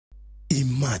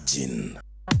Imagine.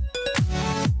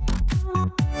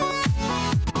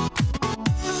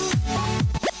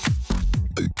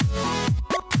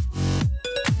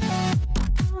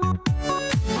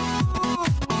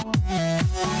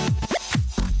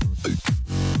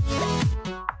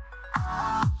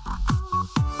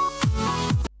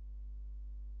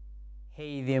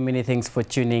 Hey there, many thanks for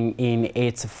tuning in.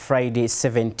 It's Friday,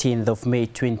 17th of May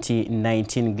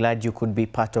 2019. Glad you could be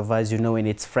part of us. You know, when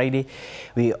it's Friday,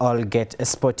 we all get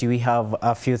sporty. We have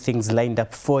a few things lined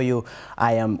up for you.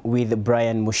 I am with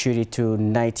Brian Mushiri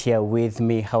tonight here with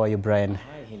me. How are you, Brian?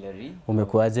 Hi, Hillary.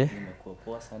 Umekuaje?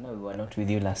 We were not with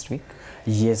you last week.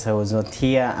 Yes, I was not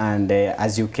here, and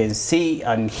as you can see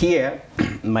and hear,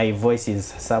 my voice is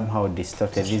somehow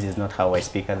distorted. This is not how I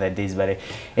speak other days, but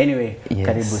anyway, yes.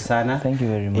 Karibu sana. Thank you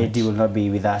very much. Eddie will not be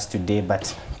with us today,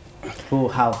 but we'll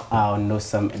have our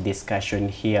awesome discussion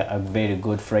here, a very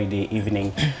good Friday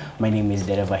evening. My name is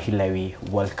Dereva Hillary.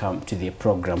 Welcome to the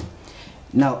program.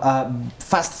 Now,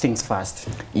 first things first.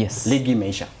 Yes. Ligi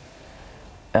Meisha.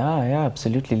 Yeah,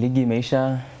 absolutely. Ligi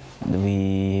Meisha.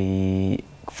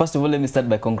 First of all, let me start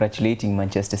by congratulating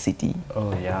Manchester City.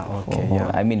 Oh yeah, okay.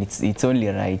 Yeah. I mean, it's only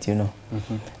right, you know.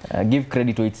 Give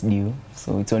credit where it's due.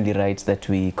 So it's only right that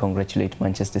we congratulate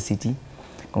Manchester City.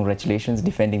 Congratulations,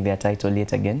 defending their title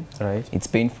yet again. Right. It's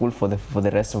painful for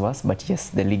the rest of us, but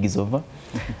yes, the league is over.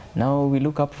 Now we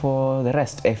look up for the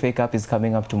rest. FA Cup is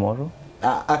coming up tomorrow.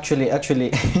 Actually,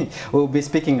 we'll be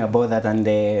speaking about that, and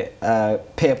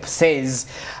Pep says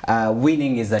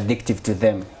winning is addictive to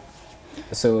them.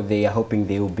 So they are hoping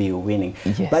they will be winning.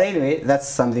 Yes. But anyway, that's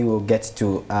something we'll get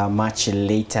to much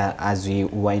later as we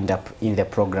wind up in the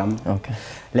program. Okay.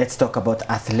 Let's talk about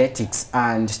athletics,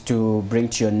 and to bring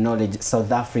to your knowledge,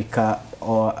 South Africa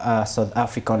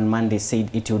on Monday said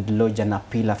it would lodge an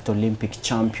appeal after Olympic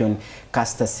champion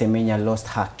Caster Semenya lost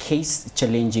her case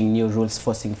challenging new rules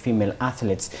forcing female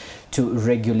athletes to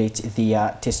regulate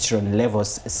their testosterone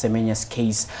levels. Semenya's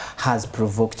case has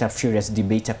provoked a furious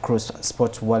debate across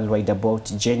sports worldwide about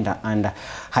gender and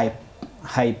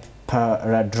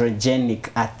hyperandrogenic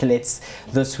athletes,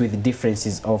 those with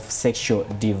differences of sexual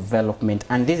development.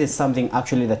 And this is something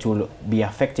actually that will be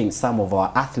affecting some of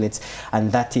our athletes, and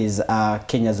that is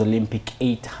Kenya's Olympic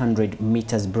 800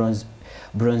 meters bronze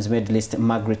medalist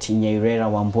Margaret Nyairera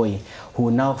Wamboi,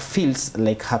 who now feels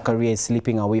like her career is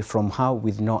slipping away from her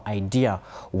with no idea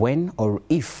when or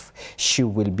if she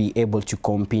will be able to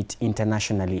compete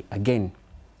internationally again,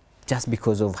 just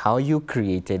because of how you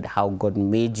created, how God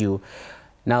made you.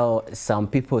 Now, some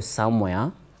people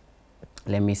somewhere,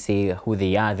 let me say who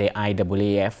they are, the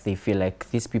IAAF, they feel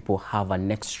like these people have an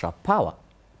extra power.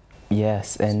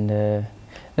 Yes, and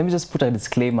let me just put a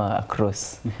disclaimer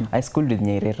across. I schooled with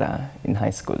Nyairera in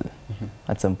high school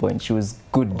at some point. She was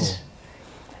good.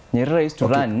 Nyairera used to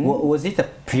run. Was it a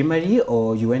primary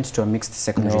or you went to a mixed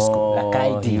secondary school like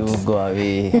I did? You go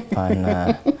away,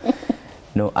 pana.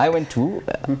 No, I went to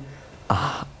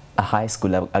a high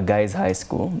school, a guy's high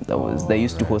school. They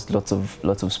used to host lots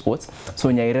of sports. So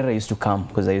Nyairera used to come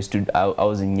because I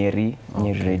was in Nyeri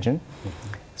region.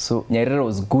 So Nyairera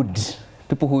was good.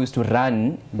 People who used to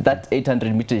run that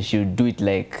 800 meters, she would do it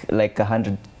like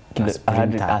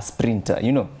a sprinter,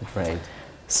 you know. Right.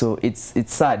 So it's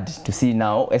sad to see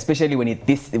now, especially when it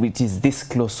is this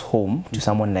close home to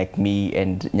someone like me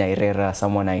and Nyairera,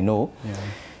 someone I know. Yeah.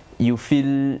 You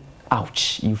feel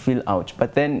ouch.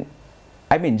 But then,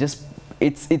 I mean, just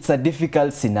it's a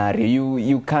difficult scenario.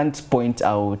 You can't point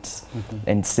out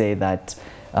and say that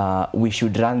we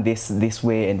should run this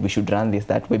way and we should run this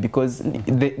that way, because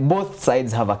both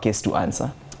sides have a case to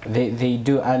answer. They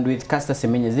do, and with Caster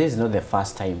Semenya, this is not the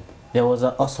first time. There was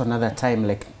also another time,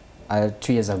 like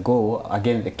 2 years ago,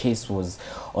 again the case was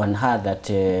on her that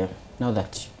now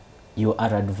that you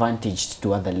are advantaged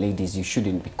to other ladies, you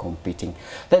shouldn't be competing.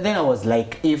 But then I was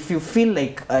like, if you feel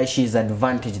like she's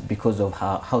advantaged because of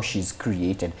how she's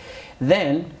created,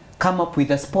 then come up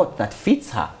with a sport that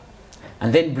fits her.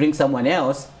 And then bring someone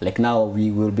else, like now we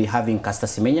will be having Caster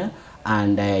Semenya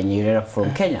and Nyairera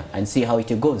from Kenya, and see how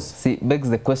it goes. See, begs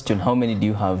the question, how many do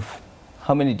you have?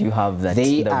 How many do you have that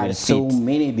They that are will so fit?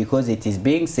 many, because it is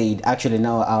being said, actually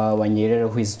now our Nyairera,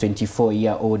 who is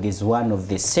 24-year-old, is one of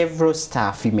the several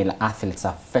star female athletes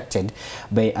affected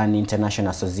by an international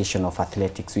association of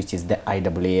athletics, which is the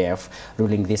IAAF,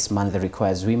 ruling this month that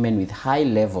requires women with high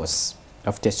levels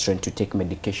of testosterone to take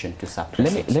medication to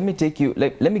suppress it. Let me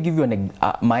give you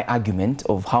my argument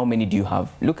of how many do you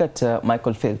have. Look at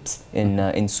Michael Phelps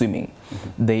in swimming.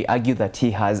 they argue that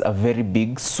he has a very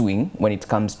big swing when it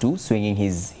comes to swinging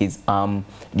his arm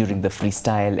during the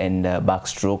freestyle and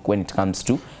backstroke when it comes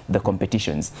to the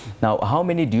competitions. Now, how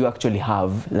many do you actually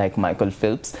have, like Michael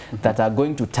Phelps, that are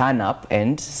going to turn up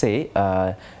and say,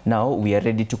 now we are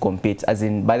ready to compete? As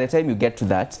in, by the time you get to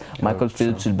that, Michael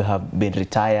Phelps will have been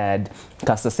retired,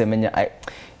 Caster Semenya.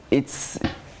 It's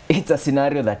a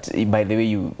scenario that, by the way,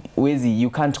 you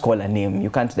can't call a name, you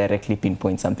can't directly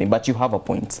pinpoint something, but you have a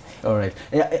point. All right.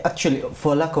 Yeah, actually,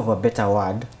 for lack of a better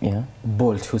word,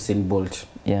 Usain Bolt.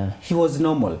 Yeah. He was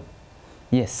normal.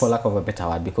 Yes. For lack of a better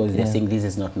word, because they're saying this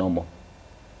is not normal.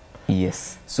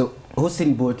 Yes. So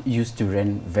Usain Bolt used to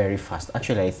run very fast.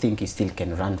 Actually, I think he still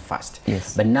can run fast.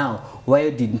 Yes. But now, why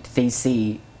didn't they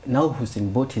say, now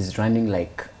Usain Bolt is running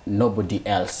like nobody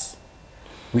else?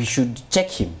 We should check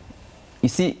him. You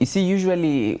see,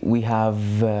 usually we have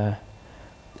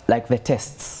like the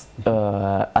tests.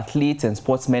 Athletes and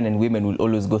sportsmen and women will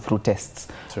always go through tests.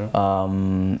 True.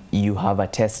 You have a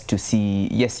test to see,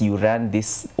 yes, you ran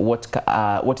this, what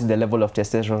is the level of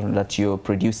testosterone that you're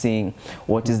producing,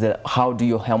 how do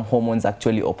your hormones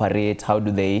actually operate, how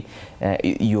do they,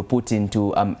 you're put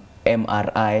into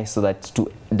MRI so that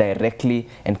to directly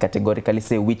and categorically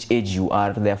say which age you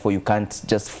are, therefore you can't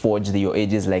just forge your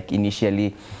ages like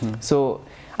initially. So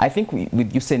I think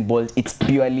with Usain Bolt, it's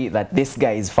purely that this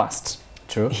guy is fast.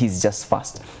 True. He's just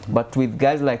fast. But with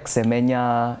guys like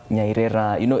Semenya,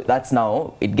 Nyairera, you know, that's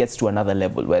now, it gets to another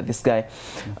level where this guy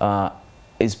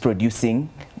is producing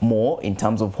more in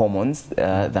terms of hormones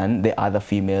than the other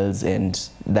females, and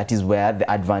that is where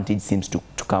the advantage seems to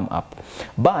come up.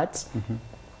 But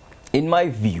in my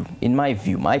view,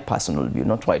 my personal view,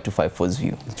 not Y254's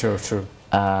view. True.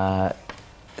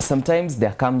 Sometimes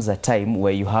there comes a time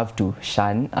where you have to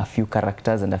shun a few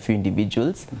characters and a few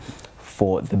individuals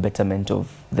for the betterment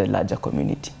of the larger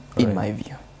community, in my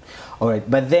view. All right,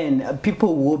 but then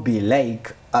people will be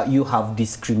like, you have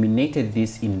discriminated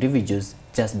these individuals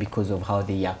just because of how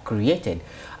they are created.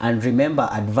 And remember,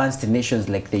 advanced nations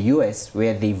like the US,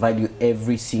 where they value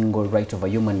every single right of a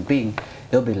human being,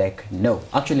 they'll be like, no.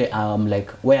 Actually,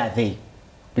 like, where are they?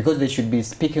 Because they should be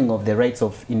speaking of the rights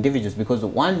of individuals, because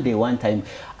one day, one time,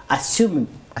 assuming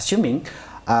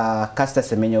Caster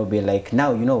Semenya will be like,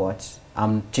 now, you know what?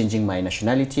 I'm changing my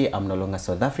nationality. I'm no longer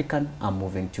South African. I'm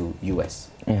moving to US.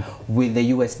 Yeah. Will the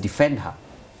US defend her?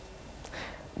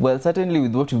 Well, certainly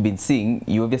with what we've been seeing,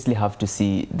 you obviously have to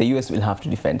see the US will have to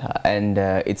defend her, and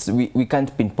we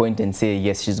can't pinpoint and say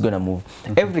yes, she's gonna move.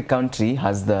 Every country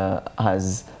has the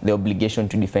obligation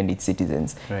to defend its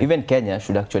citizens. Right. Even Kenya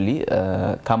should actually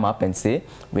come up and say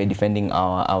we're defending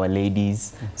our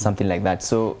ladies, something like that.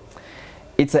 So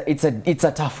it's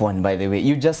a tough one, by the way.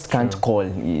 You just can't call.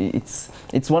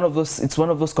 It's one of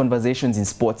those conversations in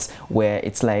sports where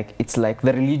it's like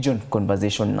the religion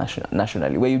conversation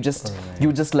nationally, where you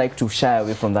just like to shy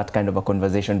away from that kind of a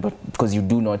conversation, but because you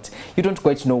don't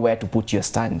quite know where to put your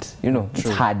stand. You know, it's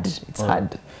hard. It's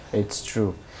hard. It's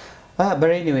true. But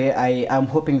anyway, I am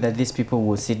hoping that these people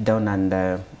will sit down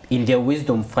and in their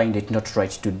wisdom find it not right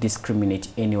to discriminate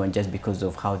anyone just because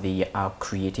of how they are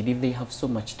created. If they have so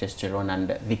much testosterone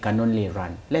and they can only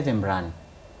run, let them run.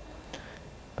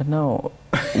 But now,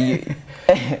 you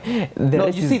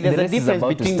see, there's a difference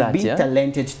between being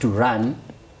talented to run,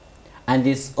 and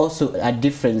there's also a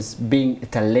difference being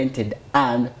talented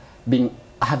and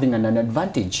having an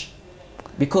advantage.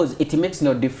 Because it makes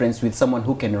no difference with someone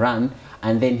who can run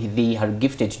and then they are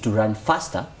gifted to run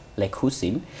faster, like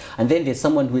Usain, and then there's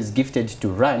someone who is gifted to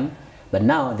run, but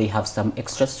now they have some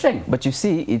extra strength. But you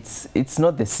see, it's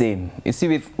not the same. You see,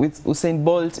 with Usain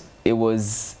Bolt, it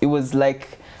was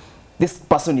like this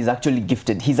person is actually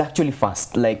gifted. He's actually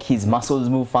fast. Like, his muscles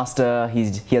move faster.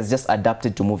 He has just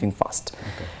adapted to moving fast.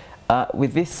 Okay.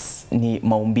 With this ni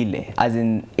maumbile, as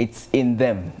in it's in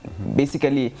them.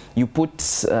 Basically, you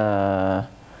put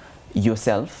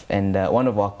yourself and one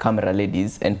of our camera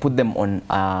ladies and put them on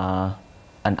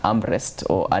an armrest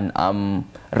or an arm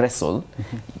wrestle,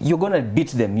 you're going to beat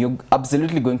them. You're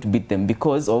absolutely going to beat them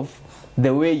because of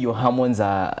the way your hormones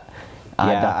are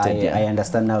adapted. I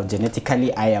understand now.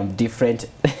 Genetically, I am different.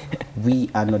 We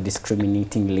are not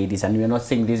discriminating ladies, and we're not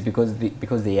saying this because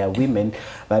they are women,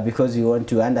 but because we want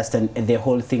to understand the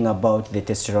whole thing about the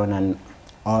testosterone and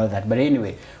all that. But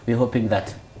anyway, we're hoping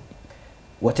that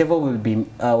whatever will be,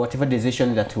 whatever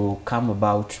decision that will come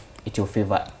about, it will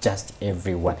favor just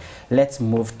everyone. Let's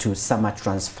move to summer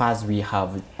transfers. We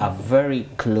have a very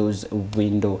close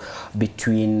window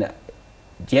between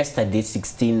yesterday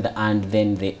 16th and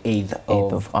then the 8th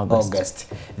of August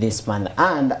this month.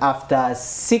 And after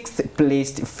 6th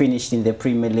place finished in the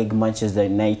Premier League, Manchester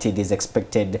United is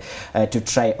expected to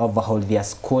try overhaul their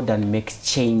squad and make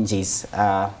changes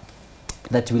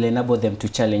that will enable them to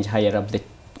challenge higher up the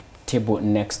table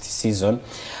next season.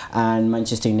 And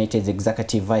Manchester United's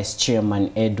executive vice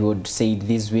chairman Edward said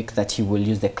this week that he will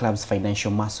use the club's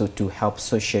financial muscle to help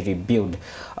socially rebuild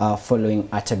following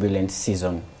a turbulent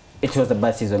season. It was a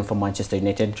bad season for Manchester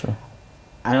United. True.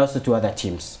 And also to other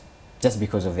teams, just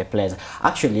because of the players.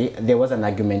 Actually, there was an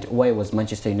argument why was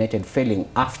Manchester United failing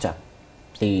after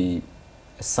they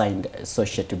signed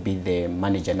Solskjaer to be the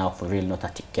manager now for real, not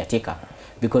a caretaker.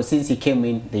 Because since he came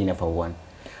in, they never won.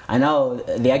 And now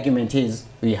the argument is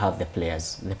we have the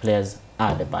players. The players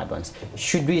are the bad ones.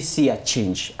 Should we see a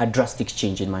change, a drastic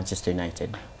change in Manchester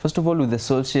United? First of all, with the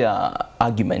Solskjaer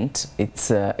argument, it's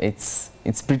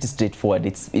pretty straightforward.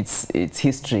 It's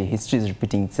history. History is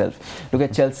repeating itself. Look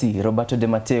at Chelsea, Roberto Di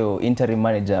Matteo, interim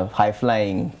manager, high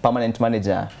flying, permanent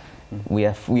manager. We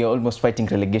are almost fighting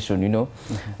relegation, you know.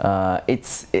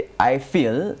 I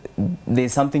feel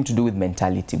there's something to do with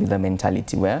mentality, with the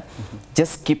mentality where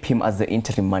just keep him as the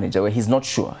interim manager where he's not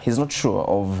sure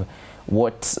of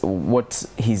what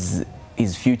his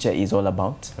future is all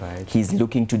about. Right. He's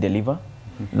looking to deliver.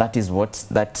 That is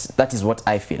what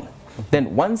I feel.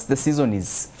 Then once the season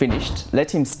is finished,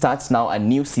 let him start now a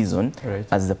new season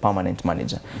as the permanent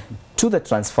manager. To the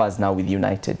transfers now with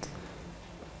United.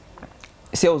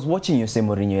 See, I was watching Jose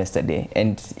Mourinho yesterday,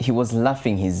 and he was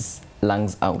laughing his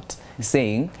lungs out,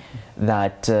 saying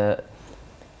that,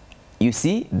 you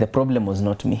see, the problem was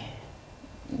not me.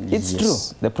 It's true,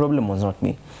 the problem was not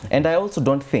me. And I also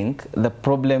don't think the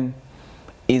problem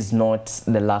is not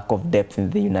the lack of depth in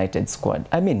the United squad.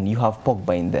 I mean, you have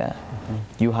Pogba in there.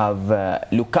 You have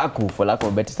Lukaku, for lack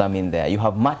of a better term, in there. You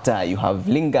have Mata, you have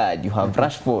Lingard, you have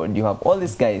Rashford, you have all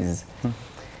these guys.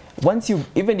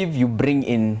 Even if you bring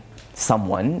in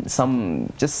someone,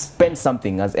 just spend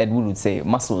something, as Ed Wood would say,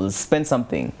 muscles, spend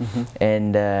something,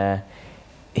 and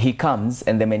he comes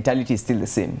and the mentality is still the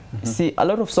same. See, a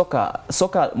lot of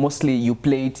soccer mostly you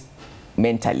play it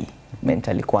mentally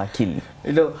kwa akili.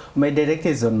 You know, my director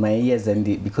is on my ears,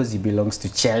 and because he belongs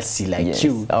to Chelsea like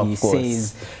you,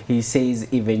 he says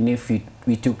even if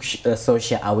we took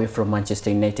Solskjaer away from Manchester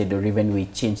United, or even we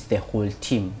changed the whole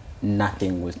team,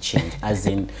 nothing will change. As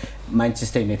in,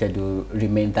 Manchester United will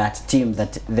remain that team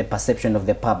that the perception of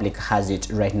the public has it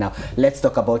right now. Let's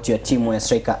talk about your team, where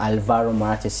striker Alvaro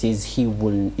Morata says he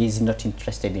is not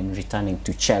interested in returning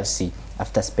to Chelsea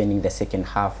after spending the second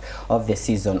half of the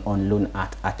season on loan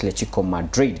at Atletico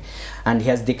Madrid. And he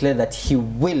has declared that he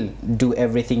will do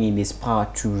everything in his power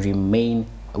to remain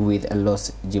with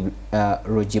Los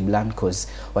Rojiblancos,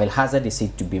 while Hazard is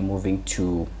said to be moving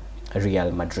to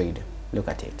Real Madrid. Look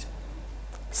at it.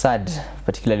 Sad,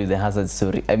 particularly the Hazard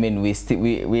story. I mean, we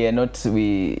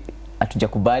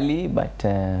hatujakubali, but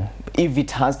if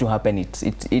it has to happen,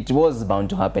 it was bound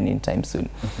to happen in time soon.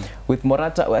 With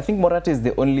Morata, I think Morata is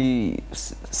the only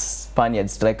Spaniard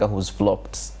striker who's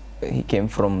flopped. He came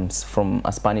from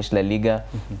a Spanish La Liga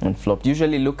and flopped.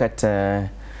 Usually look at the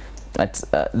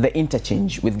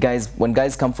interchange with guys, when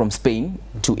guys come from Spain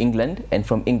to England and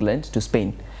from England to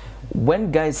Spain.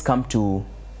 When guys come to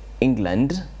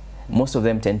England, most of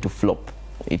them tend to flop.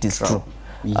 It is true.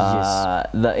 Yes.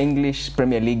 The English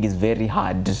Premier League is very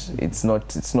hard. It's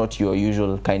not your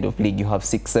usual kind of league. You have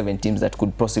 6-7 teams that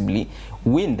could possibly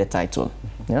win the title.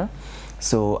 Yeah.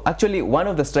 So actually, one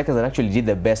of the strikers that actually did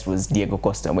the best was Diego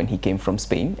Costa when he came from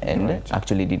Spain and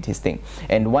actually did his thing.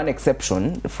 And one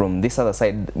exception from this other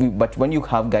side, but when you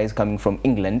have guys coming from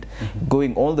England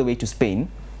going all the way to Spain,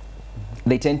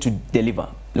 they tend to deliver.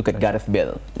 Look at Gareth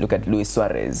Bale, look at Luis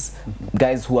Suarez,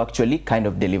 guys who actually kind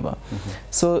of deliver.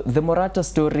 So the Morata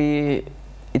story,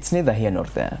 it's neither here nor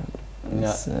there.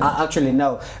 Actually,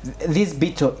 now, this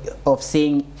bit of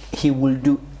saying he will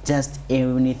do just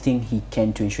anything he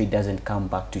can to ensure he doesn't come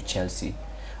back to Chelsea,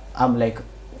 I'm like,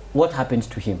 what happened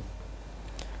to him?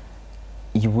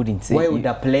 You wouldn't say. Why would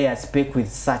a player speak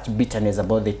with such bitterness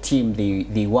about the team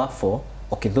they work for?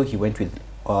 Okay, though he went with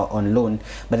on loan,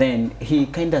 but then he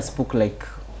kind of spoke like,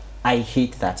 I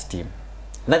hate that team.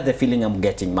 That's the feeling I'm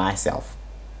getting myself.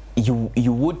 You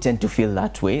would tend to feel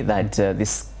that way, that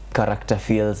this character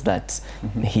feels that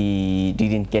he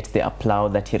didn't get the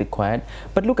applause that he required.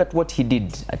 But look at what he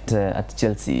did at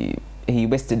Chelsea. He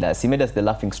wasted us. He made us the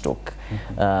laughing stock.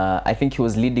 I think he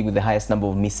was leading with the highest number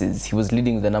of misses. He was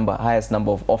leading with the highest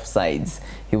number of offsides.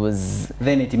 He was.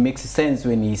 Then it makes sense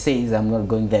when he says, I'm not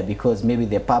going there, because maybe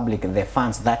the public, the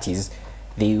fans, that is,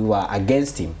 they were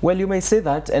against him. Well, you may say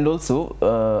that, and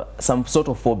also some sort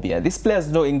of phobia. These players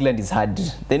know England is hard.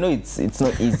 They know it's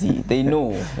not easy. They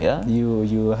know, yeah.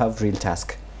 You have real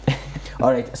task.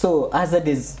 All right. So Hazard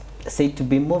is said to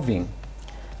be moving,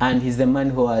 and he's the man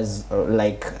who has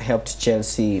like helped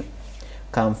Chelsea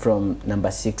come from number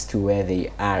 6 to where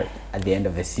they are at the end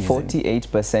of the season.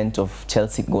 48% of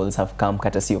Chelsea goals have come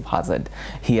courtesy of Hazard.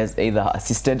 He has either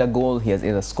assisted a goal, he has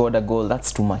either scored a goal.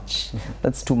 That's too much.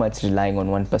 That's too much relying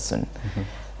on one person.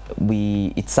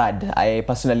 It's sad. I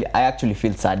actually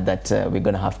feel sad that we're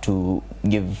gonna have to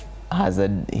give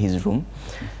Hazard his room,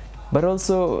 but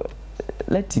also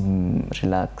let him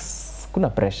relax. Kuna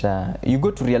pressure. You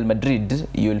go to Real Madrid,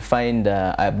 you'll find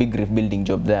a big rebuilding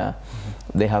job there.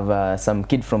 They have some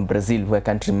kid from Brazil who I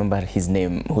can't remember his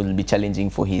name, who will be challenging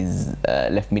for his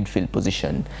left midfield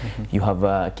position. You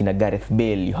have Kina Gareth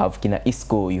Bale, you have Kina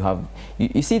Isco, you have...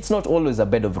 You see, it's not always a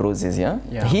bed of roses, yeah?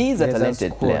 He is a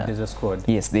talented player. There's a squad.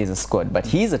 Yes, there's a squad, but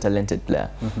he is a talented player.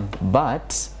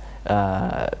 But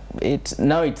it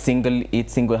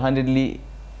single-handedly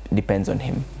depends on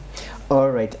him. All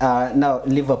right. Now,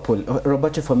 Liverpool.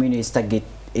 Roberto Firmino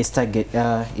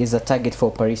is a target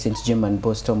for Paris Saint-Germain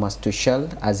boss Thomas Tuchel,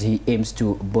 as he aims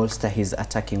to bolster his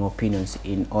attacking opinions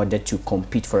in order to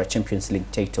compete for a Champions League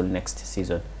title next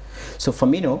season. So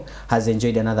Firmino has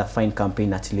enjoyed another fine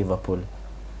campaign at Liverpool.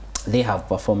 They have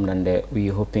performed, and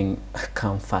we're hoping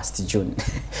come 1st June,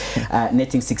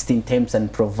 netting 16 attempts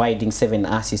and providing 7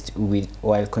 assists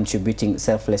while contributing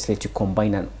selflessly to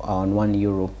combine on one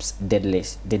Europe's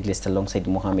deadliest alongside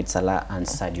Mohamed Salah and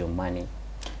Sadio Mane.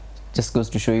 Just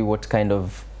goes to show you what kind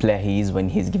of player he is when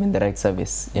he's given the right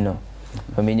service, you know.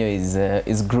 Firmino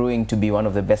is growing to be one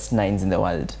of the best 9s in the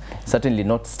world. Certainly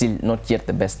not yet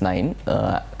the best 9.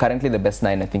 Currently the best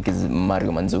 9 I think is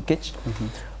Mario Mandzukic.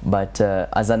 But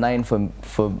as a 9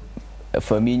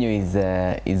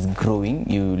 Firmino is growing.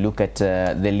 You look at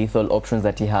the lethal options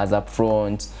that he has up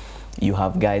front. You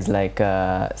have guys like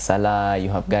Salah, you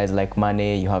have guys like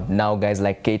Mane, you have now guys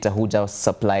like Keita who just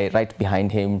supply right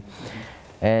behind him.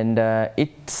 And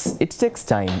it takes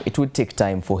time. It would take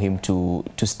time for him to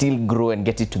still grow and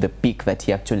get it to the peak that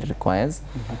he actually requires.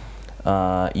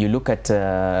 You look at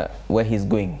where he's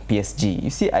going, PSG. You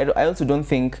see, I also don't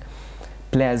think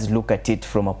players look at it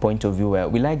from a point of view where,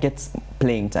 will I get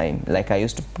playing time like I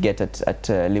used to get at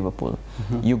Liverpool?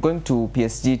 You're going to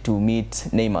PSG to meet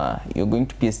Neymar. You're going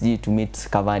to PSG to meet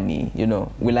Cavani. You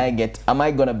know, am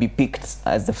I going to be picked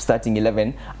as the starting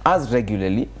 11 as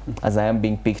regularly as I am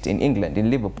being picked in England, in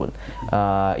Liverpool?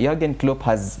 Jurgen Klopp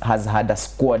has had a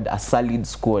squad, a solid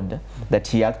squad that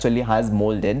he actually has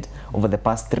molded over the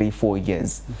past 3-4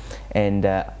 years. And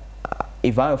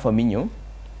if I were Firmino,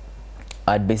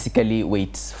 I'd basically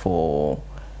wait for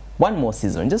one more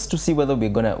season just to see whether we're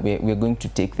going to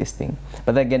take this thing.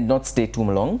 But again, not stay too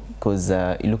long, because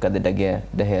you look at the De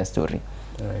Gea story.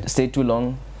 Right. Stay too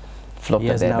long, flop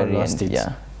at the very end.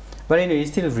 Yeah. But anyway, he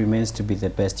still remains to be the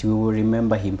best. We will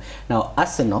remember him. Now,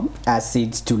 Arsenal are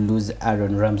said to lose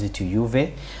Aaron Ramsey to Juve.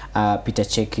 Peter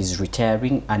Cech is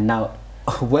retiring, and now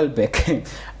Welbeck,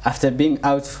 after being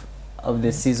out of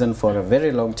the season for a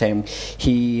very long time,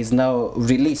 he is now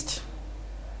released.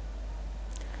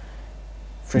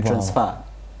 Free transfer.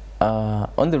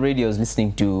 On the radio, I was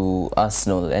listening to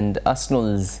Arsenal, and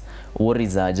Arsenal's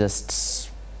worries are just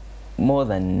more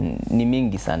than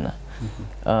nimingi sana.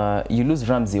 You lose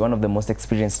Ramsey, one of the most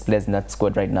experienced players in that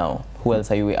squad right now. Who else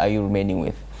are you remaining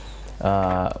with?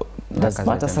 Does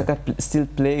Matasaka still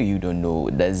play? You don't know.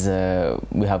 There's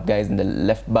we have guys in the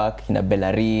left back, in a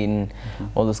Bellerin,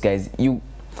 all those guys.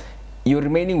 You're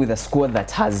remaining with a squad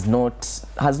that has no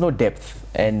depth,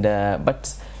 and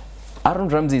but Aaron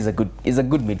Ramsey is a good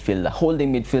midfielder.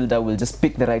 Holding midfielder, will just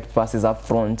pick the right passes up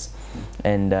front,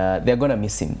 and they're going to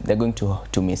miss him. They're going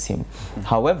to miss him.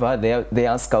 However, they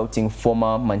are scouting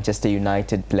former Manchester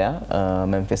United player,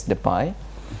 Memphis Depay.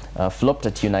 Flopped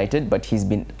at United, but he's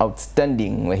been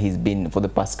outstanding where he's been for the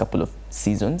past couple of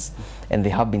seasons, and they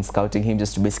have been scouting him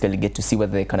just to basically get to see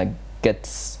whether they kind of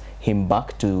get him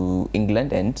back to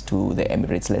England and to the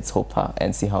Emirates. Let's hope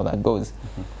and see how that goes.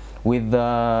 With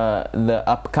the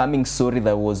upcoming story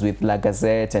that was with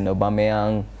Lacazette and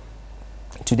Aubameyang,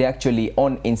 today actually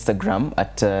on Instagram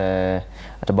at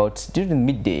about during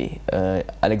midday,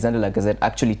 Alexander Lacazette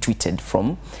actually tweeted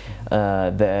from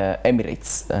the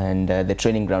Emirates and the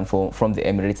training ground from the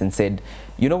Emirates, and said,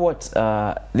 you know what,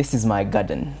 this is my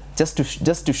garden, just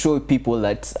to show people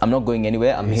that I'm not going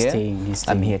anywhere. I'm here.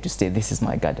 I'm here to stay. This is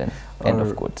my garden. End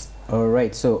of quote. All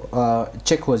right. So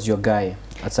Cech was your guy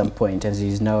at some point, and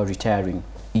he's now retiring.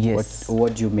 Yes.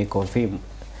 What do you make of him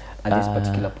at this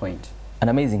particular point? An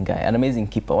amazing guy, an amazing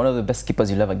keeper, one of the best keepers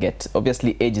you'll ever get.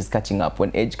 Obviously, age is catching up. When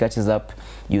age catches up,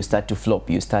 you start to flop.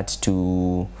 You start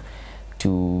to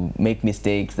make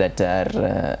mistakes that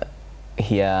are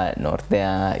here, not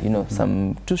there. You know,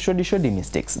 some too shoddy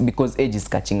mistakes because age is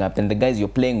catching up, and the guys you're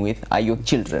playing with are your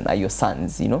children, are your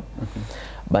sons. You know,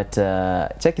 but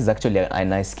Czech is actually a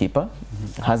nice keeper.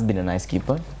 Has been a nice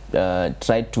keeper.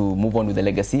 Tried to move on with the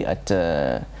legacy at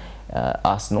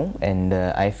Arsenal, and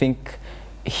I think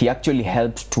he actually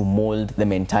helped to mold the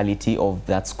mentality of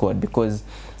that squad, because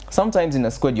sometimes in a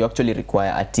squad you actually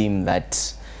require a team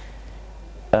that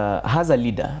has a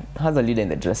leader in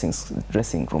the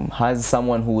dressing room, has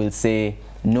someone who will say,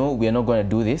 no, we are not going to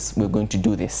do this, we're going to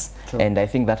do this. True. And I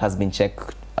think that has been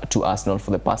checked to Arsenal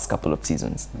for the past couple of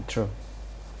seasons. True.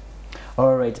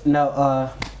 All right,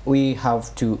 now we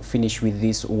have to finish with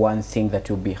this one thing that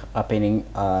will be happening,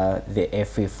 the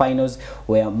FA finals,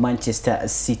 where Manchester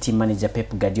City manager Pep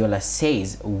Guardiola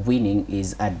says winning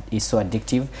is so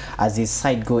addictive, as his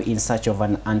side go in search of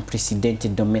an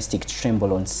unprecedented domestic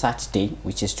tremble on Saturday,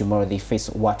 which is tomorrow. They face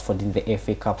Watford in the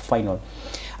FA Cup final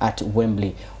at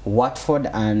Wembley. Watford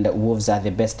and Wolves are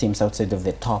the best teams outside of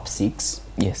the top 6.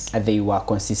 Yes. They were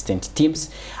consistent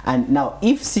teams. And now,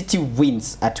 if City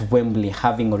wins at Wembley,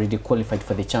 having already qualified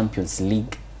for the Champions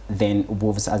League, then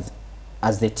Wolves,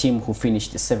 as the team who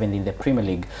finished 7th in the Premier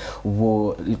League,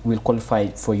 will qualify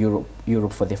for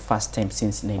Europe for the first time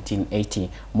since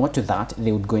 1980. More to that,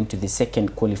 they would go into the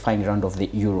second qualifying round of the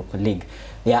Europa League.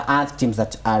 There are other teams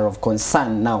that are of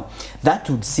concern now. That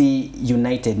would see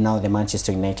United, now the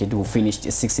Manchester United, who finished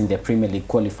 6th in the Premier League,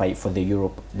 qualify for the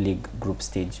Europa League group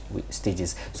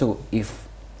stages. So if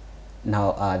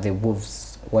now the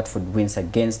Watford wins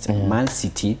against Man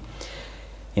City,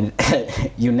 and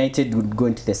United would go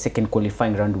into the second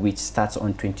qualifying round, which starts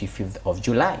on 25th of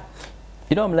July.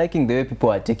 You know, I'm liking the way people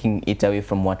are taking it away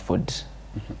from Watford.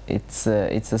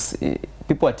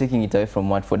 People are taking it away from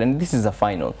Watford, and this is a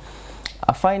final.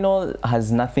 A final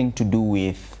has nothing to do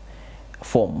with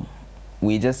form.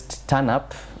 We just turn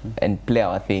up and play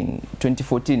our thing.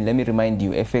 2014, let me remind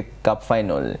you, FA Cup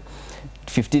final,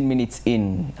 15 minutes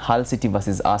in, Hull City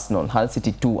versus Arsenal. Hull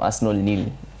City 2, Arsenal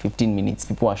 0. 15 minutes.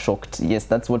 People are shocked. Yes,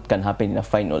 that's what can happen in a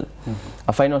final.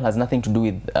 A final has nothing to do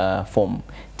with form.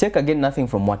 Take again nothing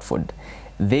from Watford.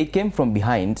 They came from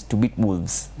behind to beat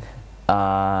Wolves.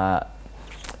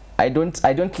 I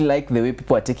don't like the way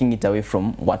people are taking it away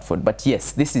from Watford, but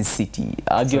yes, this is City,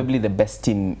 arguably the best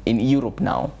team in Europe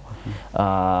now.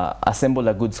 Assemble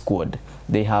a good squad.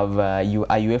 They have a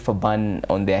UEFA ban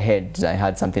on their head. I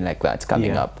had something like that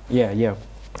coming up. Yeah.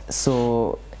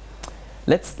 So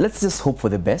let's just hope for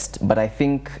the best. But I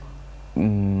think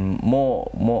more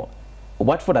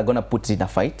Watford are gonna put in a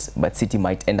fight, but City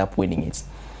might end up winning it.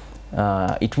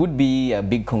 It would be a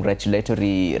big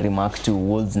congratulatory remark to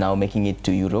Wolves now making it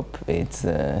to Europe. It's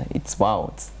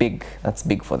wow, it's big. That's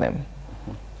big for them.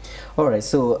 All right,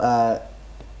 so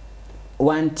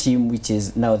one team which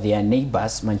is now their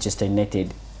neighbors, Manchester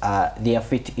United, their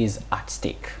fate is at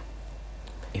stake.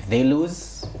 If they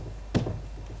lose,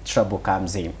 trouble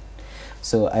comes in.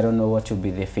 So I don't know what will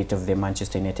be the fate of the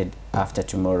Manchester United after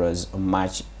tomorrow's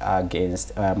match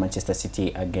against Manchester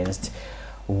City against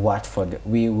Watford.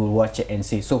 We will watch it and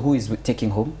see. So who is taking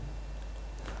home?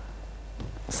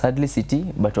 Sadly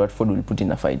City, but Watford will put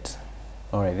in a fight.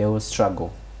 All right, they will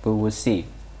struggle. We will see.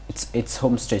 It's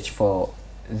home stretch for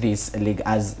this league,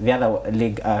 as the other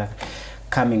league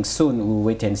coming soon. We'll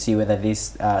wait and see whether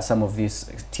this some of these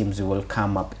teams will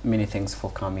come up. Many thanks for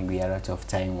coming. We are out of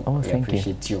time. Oh, we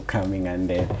appreciate you coming, and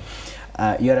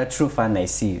you're a true fan, I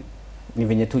see. Ni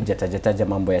venye tu jataja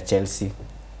mambo ya Chelsea.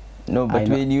 No, but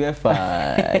when UEFA,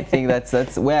 I think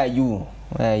that's where are you?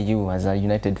 Where are you as a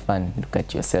United fan? Look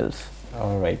at yourself.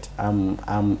 All right, I'm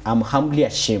humbly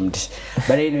ashamed,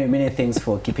 but anyway, many thanks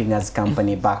for keeping us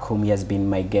company back home. He has been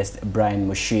my guest, Brian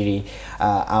Mushiri.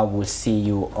 I will see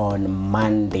you on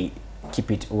Monday.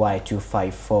 Keep it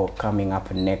Y254. Coming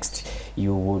up next,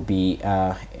 you will be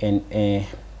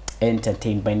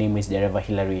entertained. My name is Dereva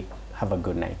Hillary. Have a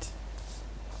good night.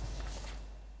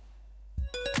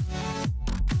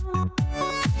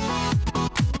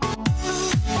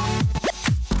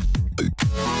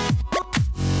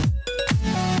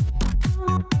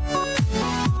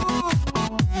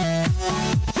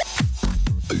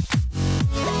 Hey.